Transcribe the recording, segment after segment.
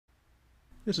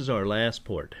This is our last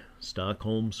port,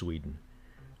 Stockholm, Sweden.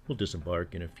 We'll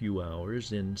disembark in a few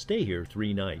hours and stay here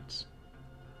 3 nights.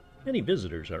 Many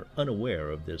visitors are unaware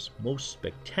of this most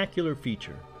spectacular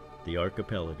feature, the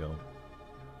archipelago.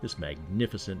 This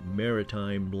magnificent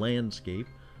maritime landscape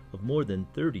of more than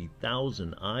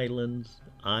 30,000 islands,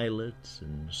 islets,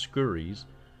 and skerries,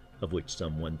 of which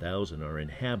some 1,000 are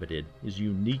inhabited, is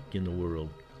unique in the world.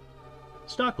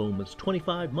 Stockholm is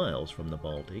 25 miles from the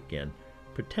Baltic and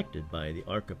protected by the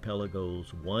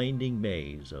archipelago's winding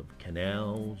maze of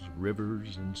canals,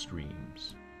 rivers, and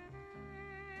streams.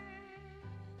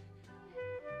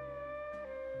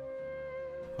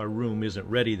 Our room isn't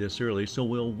ready this early, so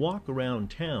we'll walk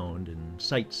around town and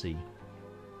sightsee.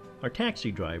 Our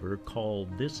taxi driver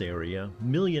called this area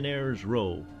Millionaire's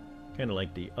Row, kind of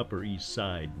like the Upper East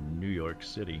Side in New York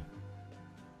City.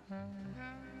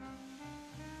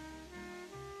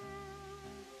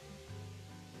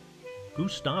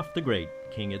 Gustav the Great,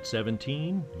 king at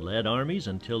 17, led armies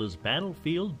until his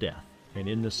battlefield death, and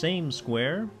in the same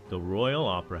square, the Royal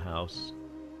Opera House.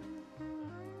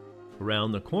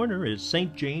 Around the corner is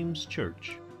St. James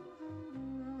Church.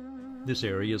 This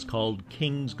area is called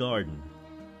King's Garden.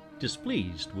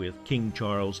 Displeased with King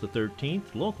Charles XIII,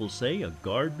 locals say a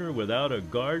gardener without a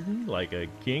garden like a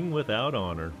king without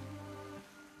honor.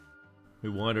 We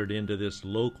wandered into this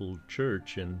local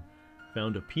church and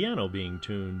found a piano being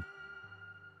tuned.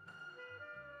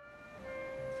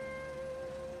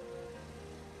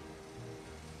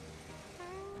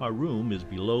 Our room is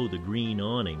below the green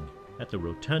awning at the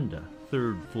rotunda,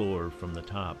 3rd floor from the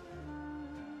top.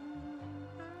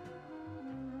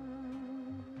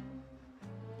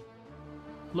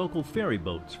 Local ferry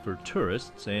boats for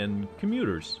tourists and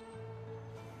commuters.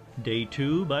 Day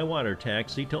 2 by water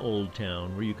taxi to Old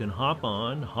Town, where you can hop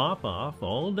on, hop off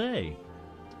all day.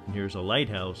 And here's a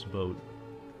lighthouse boat.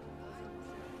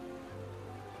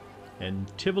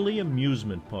 And Tivoli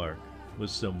Amusement Park with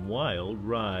some wild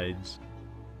rides.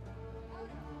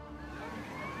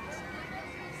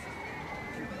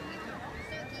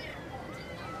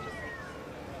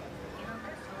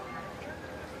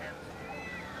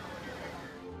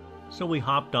 So we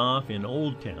hopped off in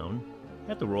Old Town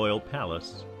at the Royal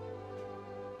Palace.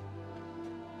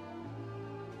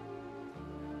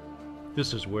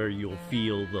 This is where you'll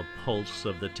feel the pulse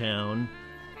of the town.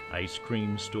 Ice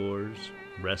cream stores,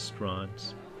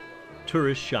 restaurants,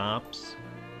 tourist shops,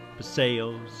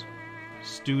 paseos,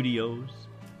 studios,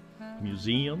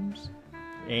 museums,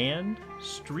 and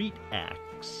street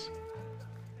acts.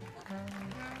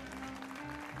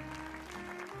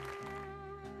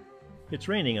 It's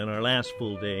raining on our last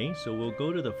full day, so we'll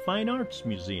go to the Fine Arts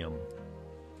Museum.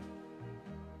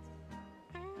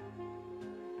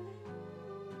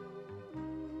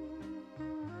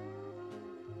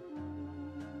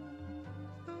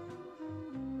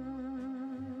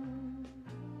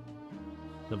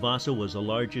 The Vasa was the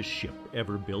largest ship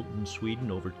ever built in Sweden,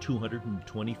 over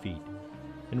 220 feet,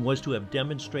 and was to have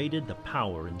demonstrated the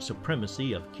power and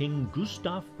supremacy of King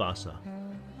Gustav Vasa.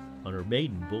 On her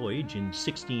maiden voyage in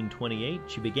 1628,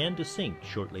 she began to sink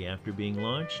shortly after being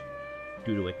launched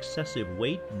due to excessive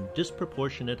weight and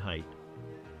disproportionate height.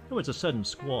 There was a sudden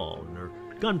squall, and her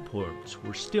gun ports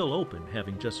were still open,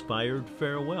 having just fired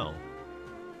farewell.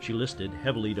 She listed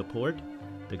heavily to port.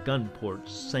 The gun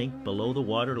ports sank below the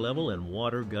water level and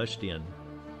water gushed in.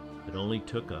 It only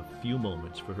took a few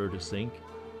moments for her to sink,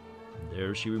 and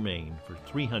there she remained for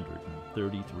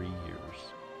 333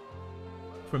 years.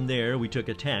 From there, we took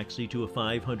a taxi to a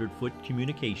 500-foot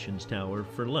communications tower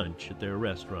for lunch at their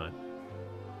restaurant.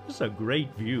 This is a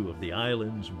great view of the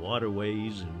island's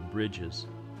waterways and bridges.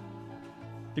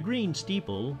 The green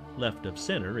steeple, left of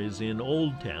center, is in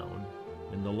Old Town,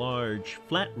 and the large,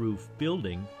 flat-roof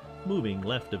building, moving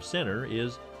left of center,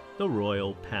 is the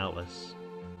Royal Palace.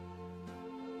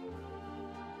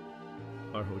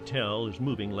 Our hotel is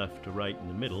moving left to right in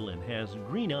the middle and has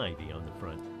green ivy on the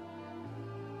front.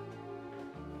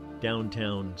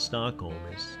 Downtown Stockholm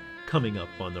is coming up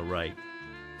on the right.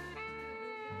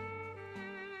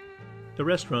 The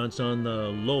restaurant's on the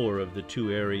lower of the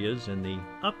 2 areas, and the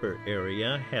upper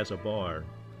area has a bar.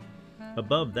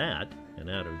 Above that, and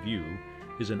out of view,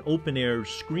 is an open-air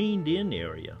screened-in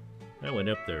area. I went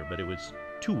up there, but it was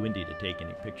too windy to take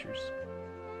any pictures.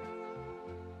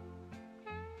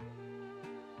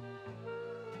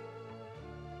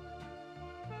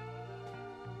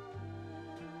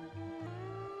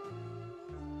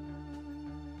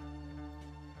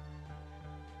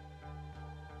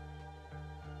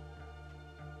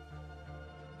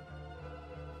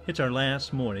 It's our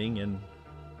last morning, and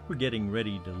we're getting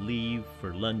ready to leave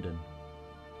for London.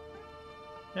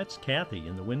 That's Kathy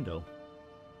in the window.